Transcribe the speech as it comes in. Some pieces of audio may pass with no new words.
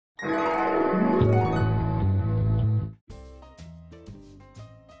Hello,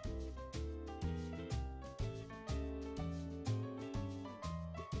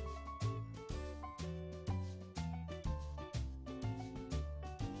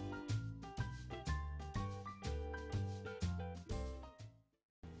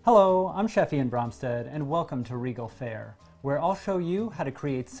 I'm Chef Ian Bromstead, and welcome to Regal Fare, where I'll show you how to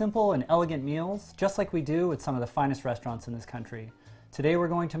create simple and elegant meals just like we do at some of the finest restaurants in this country. Today we're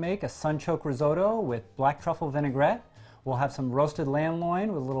going to make a sunchoke risotto with black truffle vinaigrette. We'll have some roasted lamb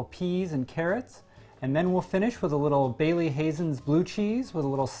loin with little peas and carrots, and then we'll finish with a little Bailey Hazen's blue cheese with a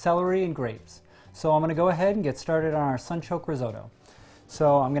little celery and grapes. So I'm going to go ahead and get started on our sunchoke risotto.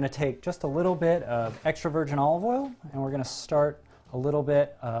 So I'm going to take just a little bit of extra virgin olive oil, and we're going to start a little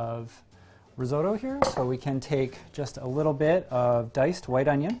bit of risotto here. So we can take just a little bit of diced white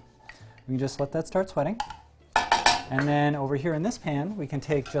onion. We can just let that start sweating. And then over here in this pan, we can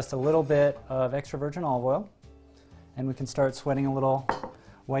take just a little bit of extra virgin olive oil, and we can start sweating a little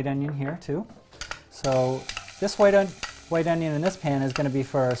white onion here too. So this white onion in this pan is going to be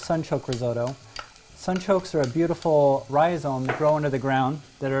for our sunchoke risotto. Sunchokes are a beautiful rhizome that grow under the ground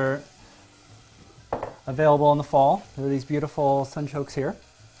that are available in the fall. There are these beautiful sunchokes here.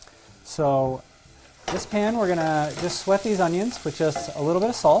 So this pan, we're going to just sweat these onions with just a little bit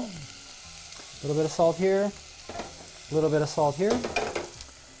of salt. A little bit of salt here, a little bit of salt here.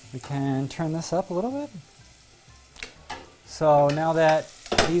 We can turn this up a little bit. So now that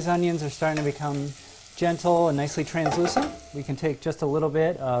these onions are starting to become gentle and nicely translucent, we can take just a little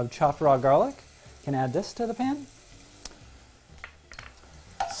bit of chopped raw garlic. We can add this to the pan.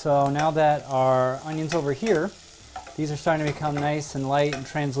 So now that our onions over here, these are starting to become nice and light and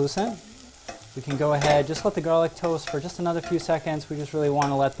translucent, we can go ahead, just let the garlic toast for just another few seconds. We just really want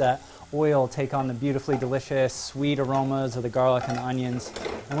to let that oil take on the beautifully delicious sweet aromas of the garlic and the onions.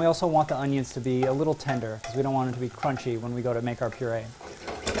 And we also want the onions to be a little tender because we don't want them to be crunchy when we go to make our puree.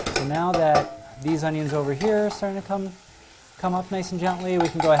 So now that these onions over here are starting to come up nice and gently, we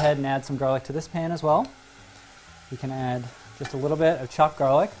can go ahead and add some garlic to this pan as well. We can add just a little bit of chopped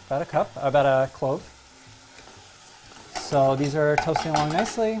garlic, about a clove. So these are toasting along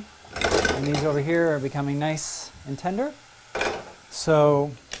nicely, and these over here are becoming nice and tender.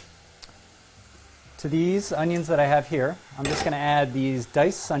 So to these onions that I have here, I'm just going to add these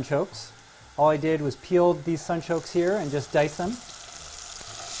diced sunchokes. All I did was peel these sunchokes here and just dice them.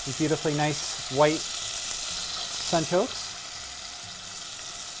 These beautifully nice white sunchokes.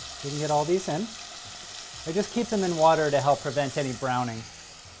 We can get all these in. I just keep them in water to help prevent any browning.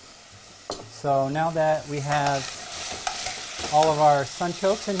 So now that we have all of our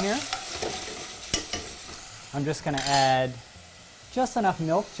sunchokes in here, I'm just going to add just enough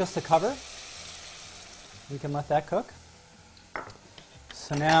milk just to cover. We can let that cook.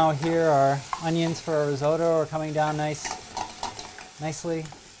 So now here our onions for our risotto are coming down nicely. We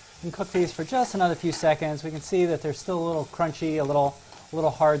can cook these for just another few seconds. We can see that they're still a little crunchy, a little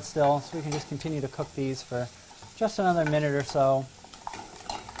hard still, so we can just continue to cook these for just another minute or so.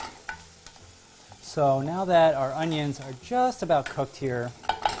 So now that our onions are just about cooked here,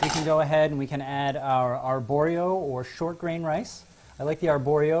 we can go ahead and we can add our arborio or short grain rice. I like the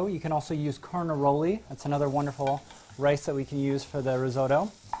arborio. You can also use carnaroli. That's another wonderful rice that we can use for the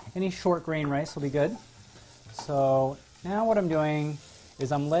risotto. Any short grain rice will be good. So now what I'm doing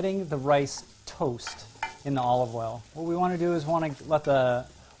is I'm letting the rice toast in the olive oil. What we want to do is want to let the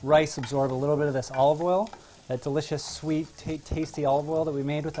rice absorb a little bit of this olive oil, that delicious, sweet, tasty olive oil that we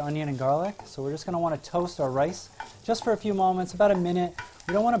made with the onion and garlic. So we're just going to want to toast our rice just for a few moments, about a minute.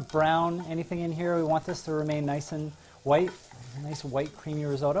 We don't want to brown anything in here. We want this to remain nice and white, a nice white creamy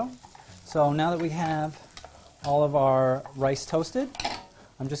risotto. So now that we have all of our rice toasted,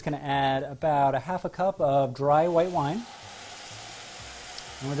 I'm just going to add about a half a cup of dry white wine.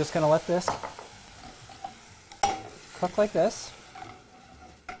 And we're just going to let this cook like this.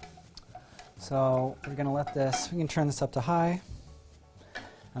 So we're going to let this, we can turn this up to high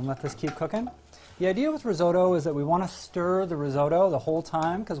and let this keep cooking. The idea with risotto is that we want to stir the risotto the whole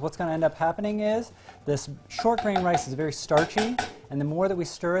time, because what's going to end up happening is this short grain rice is very starchy, and the more that we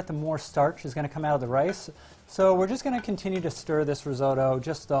stir it, the more starch is going to come out of the rice. So we're just going to continue to stir this risotto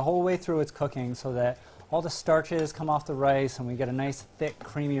just the whole way through its cooking so that all the starches come off the rice and we get a nice thick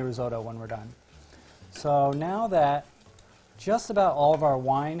creamy risotto when we're done. So now that just about all of our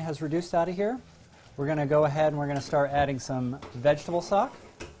wine has reduced out of here, we're going to go ahead and we're going to start adding some vegetable stock.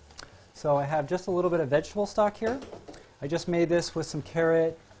 So I have just a little bit of vegetable stock here. I just made this with some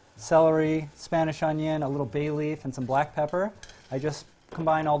carrot, celery, Spanish onion, a little bay leaf, and some black pepper. I just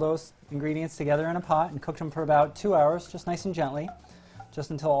combined all those ingredients together in a pot and cooked them for about 2 hours, just nice and gently.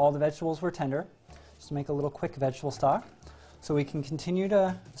 just until all the vegetables were tender, just to make a little quick vegetable stock. So we can continue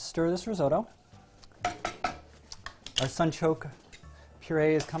to stir this risotto. Our sunchoke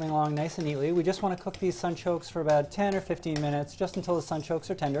puree is coming along nice and neatly. We just want to cook these sunchokes for about 10 or 15 minutes, just until the sunchokes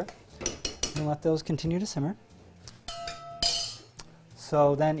are tender, and let those continue to simmer.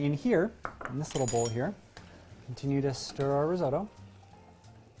 So then in here, in this little bowl here, continue to stir our risotto.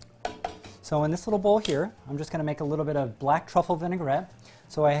 So in this little bowl here, I'm just going to make a little bit of black truffle vinaigrette.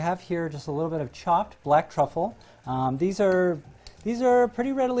 So I have here just a little bit of chopped black truffle. These are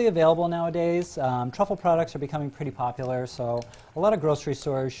pretty readily available nowadays. Truffle products are becoming pretty popular, so a lot of grocery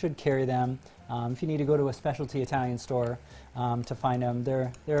stores should carry them. If you need to go to a specialty Italian store to find them,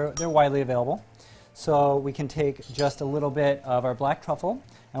 they're widely available. So we can take just a little bit of our black truffle,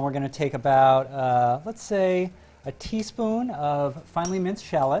 and we're going to take about, let's say, a teaspoon of finely minced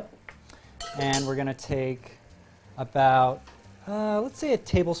shallot, and we're going to take about, let's say, a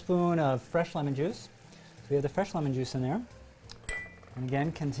tablespoon of fresh lemon juice. So we have the fresh lemon juice in there. And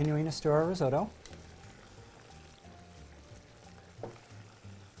again, continuing to stir our risotto.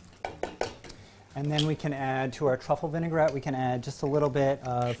 And then we can add to our truffle vinaigrette, we can add just a little bit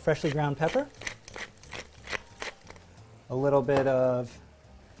of freshly ground pepper, a little bit of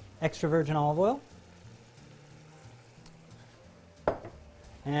extra virgin olive oil,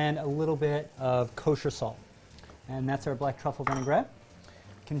 and a little bit of kosher salt. And that's our black truffle vinaigrette.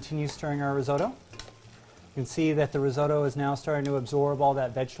 Continue stirring our risotto. You can see that the risotto is now starting to absorb all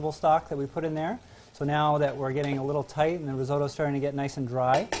that vegetable stock that we put in there. So now that we're getting a little tight and the risotto is starting to get nice and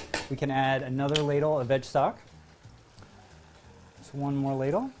dry, we can add another ladle of veg stock. So one more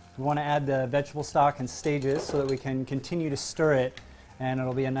ladle. We want to add the vegetable stock in stages so that we can continue to stir it, and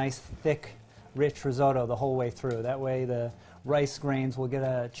it'll be a nice thick, rich risotto the whole way through. That way the rice grains will get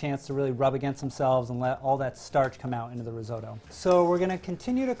a chance to really rub against themselves and let all that starch come out into the risotto. So we're going to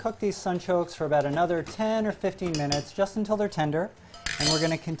continue to cook these sunchokes for about another 10 or 15 minutes, just until they're tender. And we're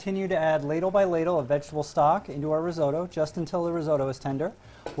going to continue to add ladle by ladle of vegetable stock into our risotto, just until the risotto is tender.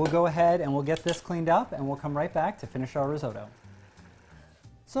 We'll go ahead and we'll get this cleaned up, and we'll come right back to finish our risotto.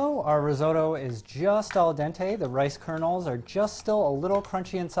 So our risotto is just al dente. The rice kernels are just still a little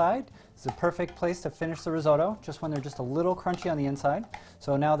crunchy inside. It's a perfect place to finish the risotto, just when they're just a little crunchy on the inside.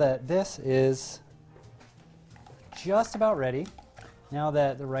 So now that this is just about ready, now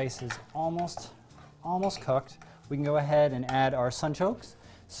that the rice is almost cooked, we can go ahead and add our sunchokes.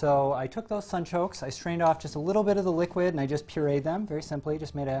 So I took those sunchokes, I strained off just a little bit of the liquid, and I just pureed them very simply.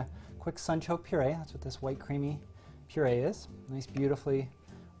 Just made a quick sunchoke puree. That's what this white creamy puree is. Nice, beautifully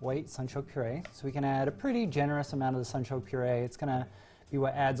white sunchoke puree. So we can add a pretty generous amount of the sunchoke puree. It's going to be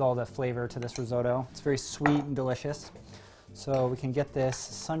what adds all the flavor to this risotto. It's very sweet and delicious. So we can get this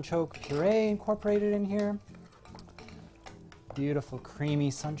sunchoke puree incorporated in here. Beautiful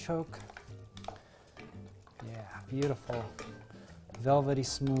creamy sunchoke. Yeah, beautiful velvety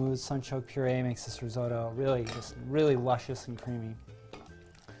smooth sunchoke puree makes this risotto really luscious and creamy.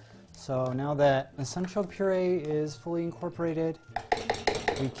 So now that the sunchoke puree is fully incorporated,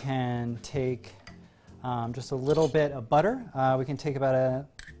 we can take just a little bit of butter. We can take about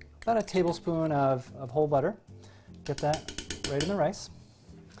a tablespoon of whole butter. Get that right in the rice.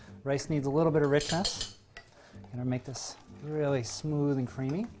 Rice needs a little bit of richness. Gonna make this really smooth and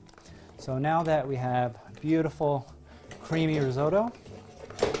creamy. So now that we have beautiful creamy risotto,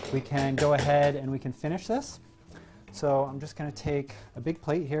 we can go ahead and we can finish this. So I'm just going to take a big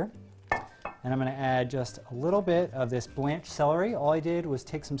plate here, and I'm going to add just a little bit of this blanched celery. All I did was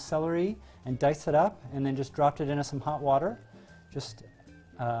take some celery and dice it up, and then just dropped it into some hot water, just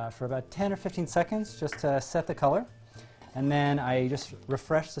for about 10 or 15 seconds, just to set the color. And then I just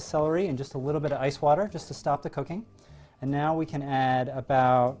refreshed the celery in just a little bit of ice water, just to stop the cooking. And now we can add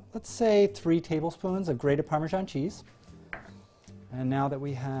about, let's say, 3 tablespoons of grated Parmesan cheese. And now that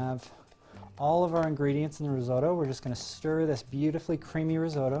we have all of our ingredients in the risotto, we're just going to stir this beautifully creamy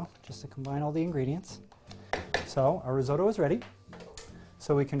risotto just to combine all the ingredients. So our risotto is ready.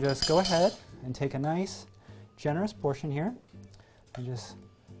 So we can just go ahead and take a nice, generous portion here and just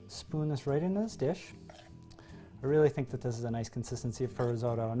spoon this right into this dish. I really think that this is a nice consistency for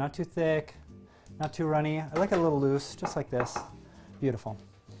risotto. Not too thick, not too runny. I like it a little loose, just like this. Beautiful.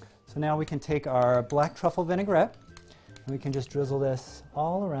 So now we can take our black truffle vinaigrette, and we can just drizzle this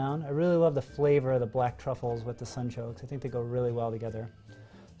all around. I really love the flavor of the black truffles with the sunchokes. I think they go really well together.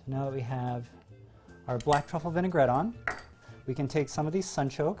 So now that we have our black truffle vinaigrette on, we can take some of these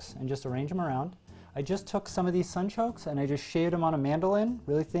sunchokes and just arrange them around. I just took some of these sunchokes and I just shaved them on a mandolin,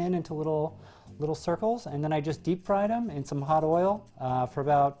 really thin, into little circles, and then I just deep fried them in some hot oil for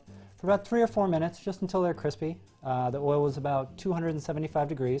about for about 3 or 4 minutes, just until they're crispy. The oil was about 275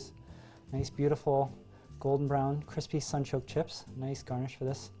 degrees. Nice, beautiful, golden brown, crispy sunchoke chips. Nice garnish for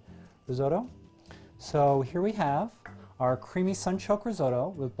this risotto. So here we have our creamy sunchoke risotto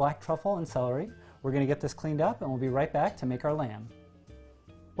with black truffle and celery. We're going to get this cleaned up and we'll be right back to make our lamb.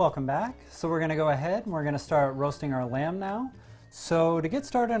 Welcome back. So we're going to go ahead and we're going to start roasting our lamb now. So to get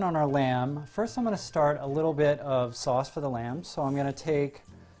started on our lamb, first I'm going to start a little bit of sauce for the lamb. So I'm going to take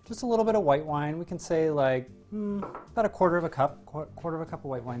just a little bit of white wine. We can say like about a quarter of a cup of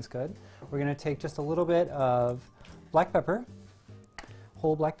white wine's good. We're going to take just a little bit of black pepper,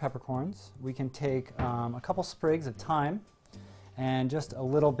 whole black peppercorns. We can take a couple sprigs of thyme and just a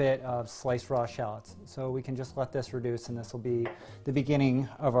little bit of sliced raw shallots. So we can just let this reduce and this will be the beginning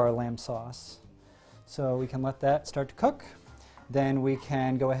of our lamb sauce. So we can let that start to cook. Then we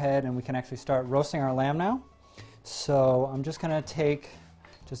can go ahead and we can actually start roasting our lamb now. So I'm just going to take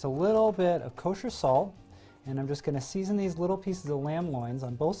just a little bit of kosher salt and I'm just going to season these little pieces of lamb loins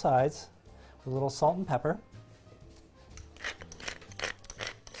on both sides with a little salt and pepper.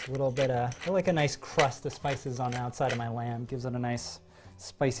 A little bit of, I like a nice crust of spices on the outside of my lamb. Gives it a nice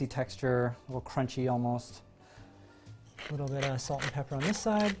spicy texture, a little crunchy almost. A little bit of salt and pepper on this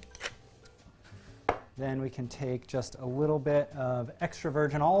side. Then we can take just a little bit of extra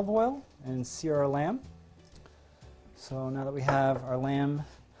virgin olive oil and sear our lamb. So now that we have our lamb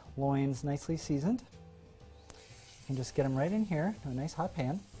loins nicely seasoned, you can just get them right in here in a nice hot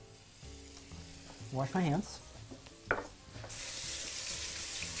pan. Wash my hands.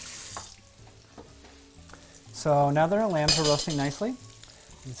 So now that our lambs are roasting nicely, you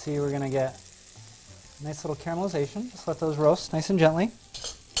can see we're going to get a nice little caramelization. Just let those roast nice and gently.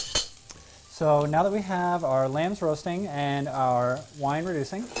 So now that we have our lambs roasting and our wine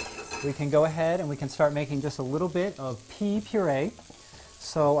reducing, we can go ahead and we can start making just a little bit of pea puree.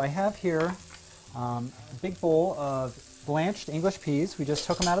 So I have here a big bowl of blanched English peas. We just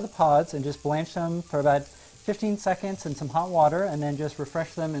took them out of the pods and just blanched them for about 15 seconds in some hot water and then just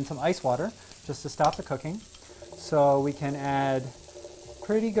refresh them in some ice water just to stop the cooking. So we can add a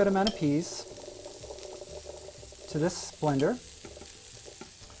pretty good amount of peas to this blender.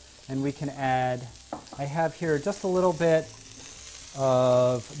 And we can add, I have here just a little bit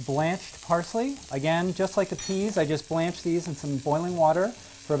of blanched parsley. Again, just like the peas, I just blanched these in some boiling water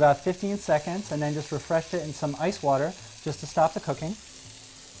for about 15 seconds and then just refreshed it in some ice water just to stop the cooking.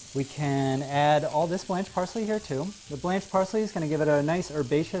 We can add all this blanched parsley here too. The blanched parsley is going to give it a nice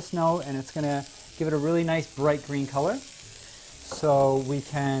herbaceous note and it's going to give it a really nice bright green color. So we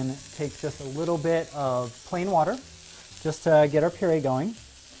can take just a little bit of plain water just to get our puree going.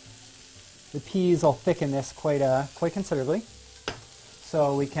 The peas will thicken this quite considerably.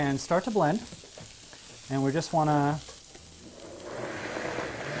 So we can start to blend, and we just want to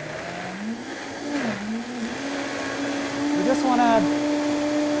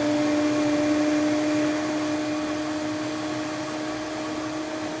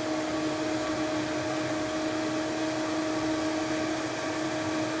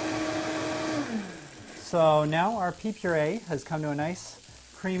So now our pea puree has come to a nice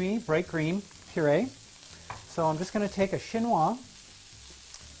creamy, bright green puree. So I'm just going to take a chinois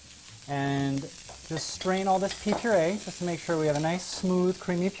and just strain all this pea puree just to make sure we have a nice, smooth,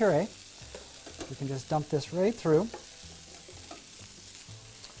 creamy puree. We can just dump this right through.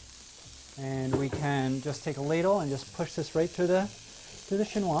 And we can just take a ladle and just push this right through the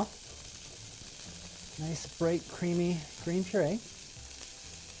chinois. Nice, bright, creamy, green puree.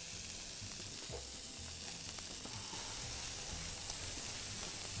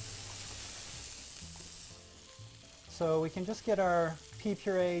 So we can just get our pea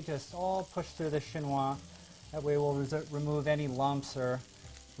puree just all pushed through the chinois. That way we'll remove any lumps or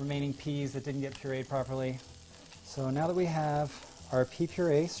remaining peas that didn't get pureed properly. So now that we have our pea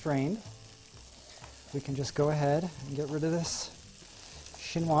puree strained, we can just go ahead and get rid of this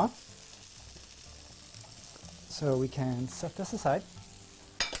chinois. So we can set this aside.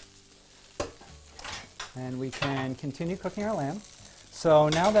 And we can continue cooking our lamb. So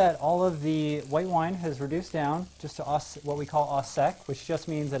now that all of the white wine has reduced down just to what we call au sec, which just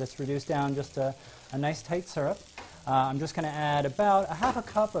means that it's reduced down just to a nice tight syrup, I'm just going to add about a half a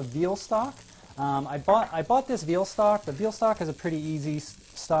cup of veal stock. I bought this veal stock. The veal stock is a pretty easy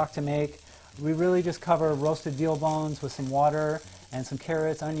stock to make. We really just cover roasted veal bones with some water and some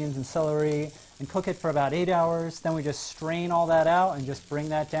carrots, onions, and celery and cook it for about 8 hours. Then we just strain all that out and just bring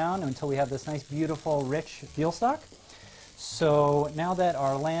that down until we have this nice, beautiful, rich veal stock. So now that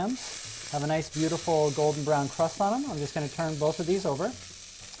our lambs have a nice, beautiful golden brown crust on them, I'm just going to turn both of these over.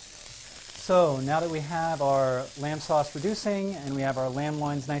 So now that we have our lamb sauce reducing and we have our lamb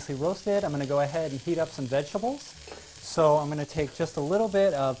loins nicely roasted, I'm going to go ahead and heat up some vegetables. So I'm going to take just a little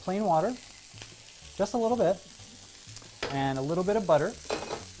bit of plain water, just a little bit, and a little bit of butter.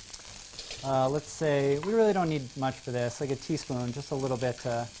 Let's say, we really don't need much for this, like a teaspoon, just a little bit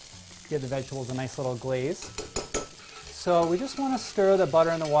to give the vegetables a nice little glaze. So we just want to stir the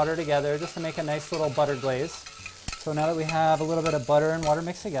butter and the water together just to make a nice little butter glaze. So now that we have a little bit of butter and water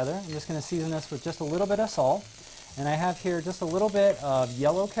mixed together, I'm just going to season this with just a little bit of salt. And I have here just a little bit of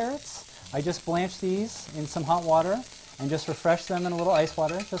yellow carrots. I just blanched these in some hot water and just refreshed them in a little ice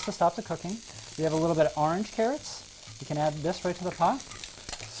water just to stop the cooking. We have a little bit of orange carrots. You can add this right to the pot.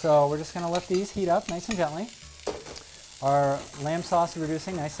 So we're just going to let these heat up nice and gently. Our lamb sauce is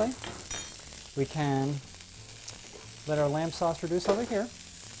reducing nicely. We can let our lamb sauce reduce over here.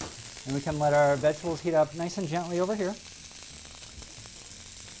 And we can let our vegetables heat up nice and gently over here.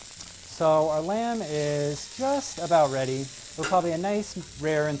 So our lamb is just about ready. We're probably a nice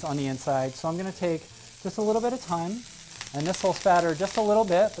rare on the inside. So I'm going to take just a little bit of time. And this will spatter just a little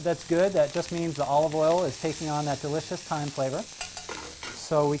bit, but that's good. That just means the olive oil is taking on that delicious thyme flavor.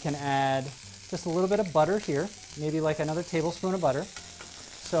 So we can add just a little bit of butter here, maybe like another tablespoon of butter.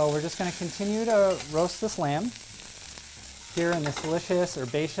 So we're just going to continue to roast this lamb here in this delicious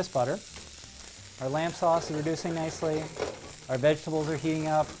herbaceous butter. Our lamb sauce is reducing nicely. Our vegetables are heating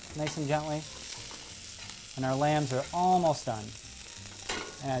up nice and gently. And our lambs are almost done.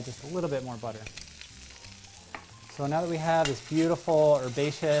 Add just a little bit more butter. So now that we have this beautiful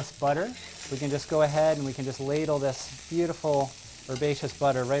herbaceous butter, we can just go ahead and we can just ladle this beautiful herbaceous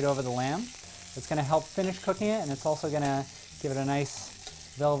butter right over the lamb. It's going to help finish cooking it, and it's also going to give it a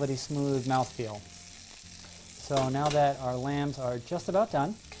nice velvety smooth mouthfeel. So now that our lambs are just about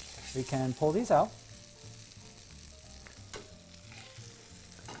done, we can pull these out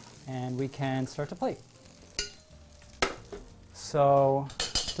and we can start to plate. So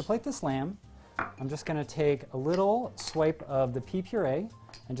to plate this lamb, I'm just going to take a little swipe of the pea puree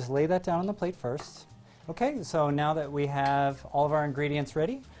and just lay that down on the plate first. Okay, so now that we have all of our ingredients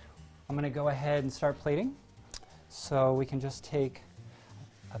ready, I'm going to go ahead and start plating. So we can just take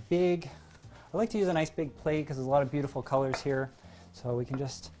a big, I like to use a nice big plate because there's a lot of beautiful colors here. So we can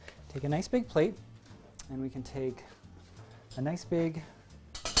just take a nice big plate and we can take a nice big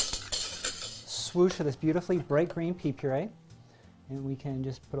swoosh of this beautifully bright green pea puree. And we can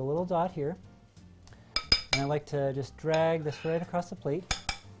just put a little dot here. And I like to just drag this right across the plate.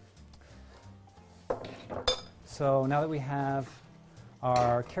 So now that we have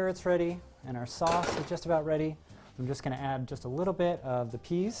our carrots ready and our sauce is just about ready, I'm just going to add just a little bit of the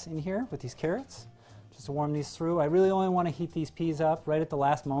peas in here with these carrots, just to warm these through. I really only want to heat these peas up right at the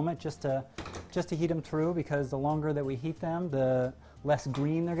last moment, just to heat them through, because the longer that we heat them, the less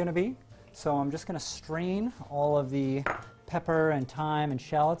green they're going to be. So I'm just going to strain all of the pepper and thyme and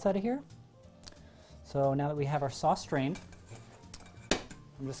shallots out of here. So now that we have our sauce strained,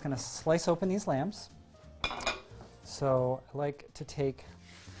 I'm just going to slice open these lambs. So I like to take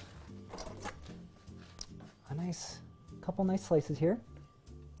a couple nice slices here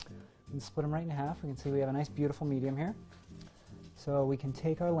and split them right in half. We can see we have a nice beautiful medium here. So we can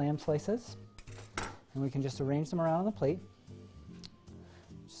take our lamb slices and we can just arrange them around on the plate.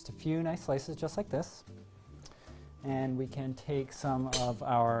 Just a few nice slices just like this. And we can take some of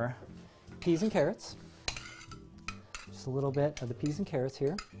our peas and carrots. Just a little bit of the peas and carrots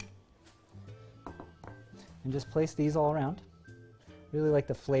here. And just place these all around. Really like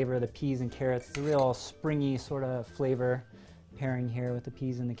the flavor of the peas and carrots. It's a real springy sort of flavor pairing here with the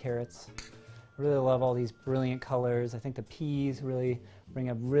peas and the carrots. I really love all these brilliant colors. I think the peas really bring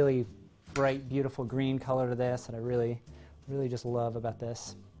a really bright, beautiful green color to this that I really just love about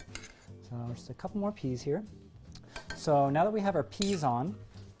this. So just a couple more peas here. So now that we have our peas on,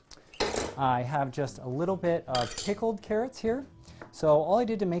 I have just a little bit of pickled carrots here. So all I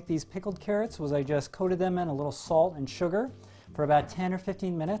did to make these pickled carrots was I just coated them in a little salt and sugar for about 10 or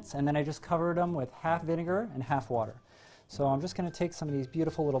 15 minutes, and then I just covered them with half vinegar and half water. So I'm just going to take some of these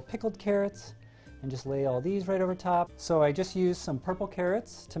beautiful little pickled carrots and just lay all these right over top. So I just used some purple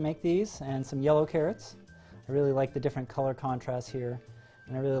carrots to make these and some yellow carrots. I really like the different color contrast here,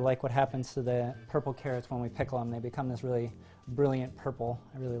 and I really like what happens to the purple carrots when we pickle them. They become this really brilliant purple.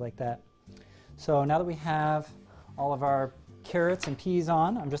 I really like that. So now that we have all of our carrots and peas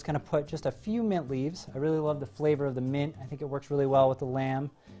on, I'm just going to put just a few mint leaves. I really love the flavor of the mint. I think it works really well with the lamb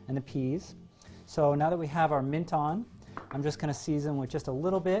and the peas. So now that we have our mint on, I'm just going to season with just a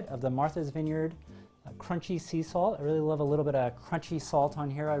little bit of the Martha's Vineyard crunchy sea salt. I really love a little bit of crunchy salt on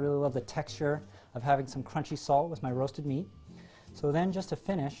here. I really love the texture of having some crunchy salt with my roasted meat. So then just to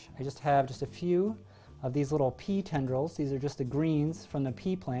finish, I just have just a few of these little pea tendrils. These are just the greens from the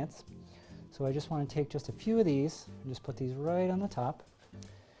pea plants. So I just want to take just a few of these and just put these right on the top.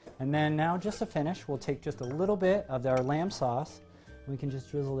 And then now just to finish, we'll take just a little bit of our lamb sauce and we can just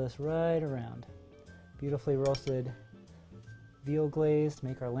drizzle this right around. Beautifully roasted veal glaze to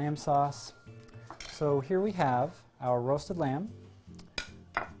make our lamb sauce. So here we have our roasted lamb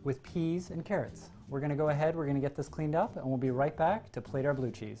with peas and carrots. We're going to go ahead, we're going to get this cleaned up, and we'll be right back to plate our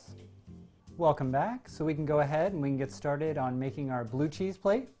blue cheese. Welcome back. So we can go ahead and we can get started on making our blue cheese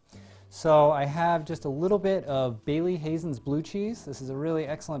plate. So I have just a little bit of Bailey Hazen's blue cheese. This is a really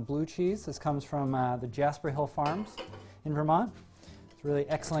excellent blue cheese. This comes from the Jasper Hill Farms in Vermont. It's really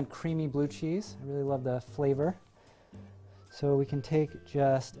excellent creamy blue cheese. I really love the flavor. So we can take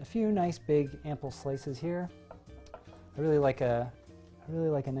just a few nice big ample slices here. I really like a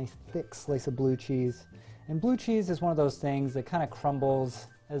nice thick slice of blue cheese. And blue cheese is one of those things that kind of crumbles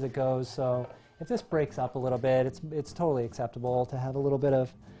as it goes, so if this breaks up a little bit, it's totally acceptable to have a little bit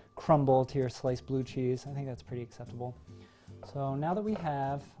of crumble to your sliced blue cheese. I think that's pretty acceptable. So now that we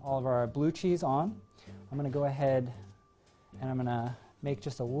have all of our blue cheese on, I'm going to go ahead and I'm going to make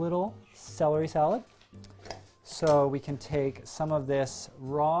just a little celery salad. So we can take some of this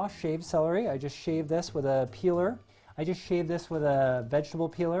raw shaved celery. I just shaved this with a peeler. I just shaved this with a vegetable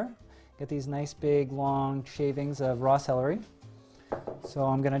peeler. Get these nice big long shavings of raw celery. So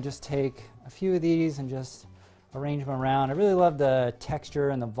I'm going to just take a few of these and just arrange them around. I really love the texture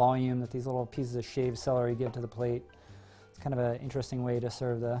and the volume that these little pieces of shaved celery give to the plate. It's kind of an interesting way to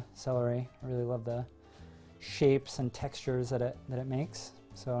serve the celery. I really love the shapes and textures that it makes.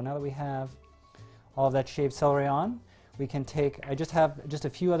 So now that we have all of that shaved celery on, we can take, I just have just a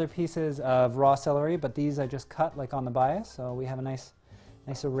few other pieces of raw celery, but these I just cut like on the bias, so we have a nice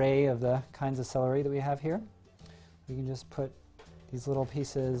array of the kinds of celery that we have here. We can just put these little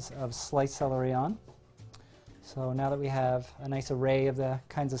pieces of sliced celery on. So now that we have a nice array of the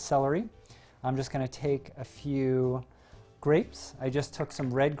kinds of celery, I'm just going to take a few grapes. I just took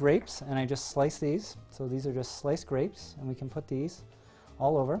some red grapes and I just sliced these. So these are just sliced grapes, and we can put these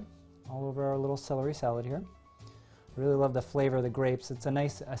all over our little celery salad here. I really love the flavor of the grapes. It's a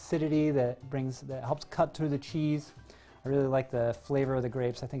nice acidity that helps cut through the cheese. I really like the flavor of the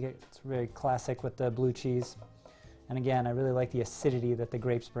grapes. I think it's very classic with the blue cheese. And again, I really like the acidity that the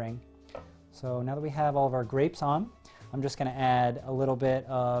grapes bring. So now that we have all of our grapes on, I'm just going to add a little bit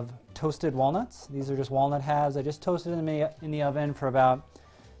of toasted walnuts. These are just walnut halves. I just toasted them in the oven for about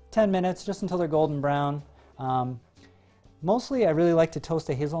 10 minutes, just until they're golden brown. Mostly I really like to toast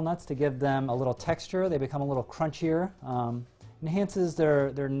the hazelnuts to give them a little texture. They become a little crunchier. Enhances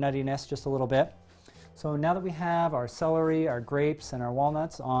their nuttiness just a little bit. So now that we have our celery, our grapes, and our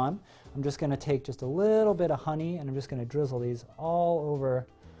walnuts on, I'm just going to take just a little bit of honey and I'm just going to drizzle these all over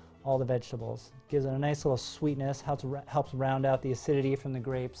all the vegetables. Gives it a nice little sweetness, helps round out the acidity from the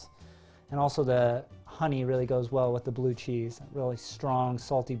grapes. And also the honey really goes well with the blue cheese. Really strong,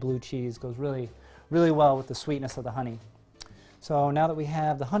 salty blue cheese goes really, really well with the sweetness of the honey. So now that we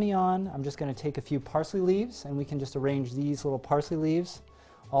have the honey on, I'm just going to take a few parsley leaves and we can just arrange these little parsley leaves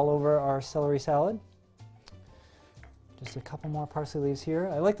all over our celery salad. Just a couple more parsley leaves here.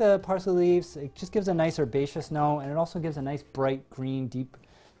 I like the parsley leaves. It just gives a nice herbaceous note, and it also gives a nice bright green,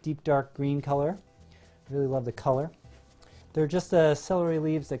 deep dark green color. I really love the color. They're just the celery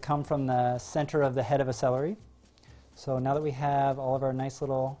leaves that come from the center of the head of a celery. So now that we have all of our nice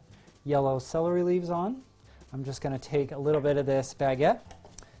little yellow celery leaves on, I'm just going to take a little bit of this baguette.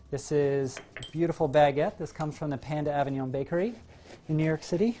 This is a beautiful baguette. This comes from the Panda Avignon Bakery in New York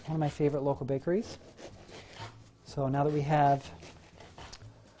City, one of my favorite local bakeries. So now that we have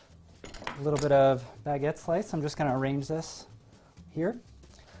a little bit of baguette slice, I'm just going to arrange this here.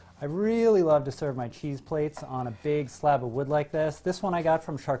 I really love to serve my cheese plates on a big slab of wood like this. This one I got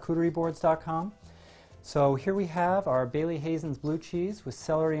from charcuterieboards.com. So here we have our Bailey Hazen's blue cheese with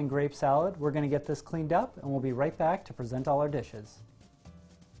celery and grape salad. We're going to get this cleaned up and we'll be right back to present all our dishes.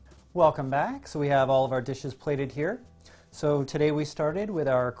 Welcome back. So we have all of our dishes plated here. So today we started with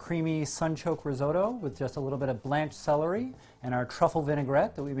our creamy sunchoke risotto with just a little bit of blanched celery and our truffle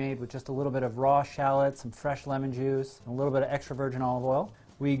vinaigrette that we made with just a little bit of raw shallots, some fresh lemon juice, and a little bit of extra virgin olive oil.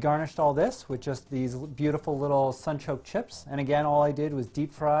 We garnished all this with just these beautiful little sunchoke chips, and again all I did was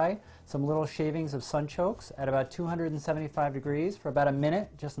deep fry some little shavings of sunchokes at about 275 degrees for about a minute,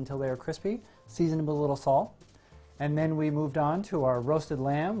 just until they were crispy, seasoned with a little salt. And then we moved on to our roasted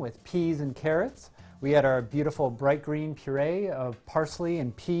lamb with peas and carrots. We had our beautiful bright green puree of parsley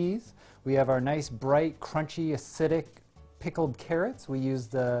and peas. We have our nice bright, crunchy, acidic pickled carrots. We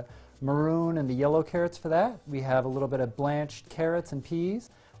used the maroon and the yellow carrots for that. We have a little bit of blanched carrots and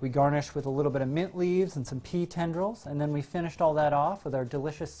peas. We garnished with a little bit of mint leaves and some pea tendrils, and then we finished all that off with our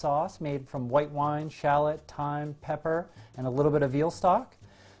delicious sauce made from white wine, shallot, thyme, pepper, and a little bit of veal stock.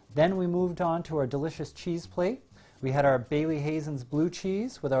 Then we moved on to our delicious cheese plate. We had our Bailey Hazen's blue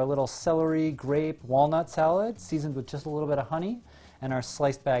cheese with our little celery, grape, walnut salad seasoned with just a little bit of honey, and our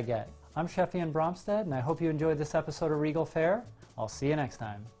sliced baguette. I'm Chef Ian Bromstead, and I hope you enjoyed this episode of Regal Fare. I'll see you next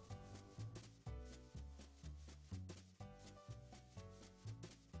time.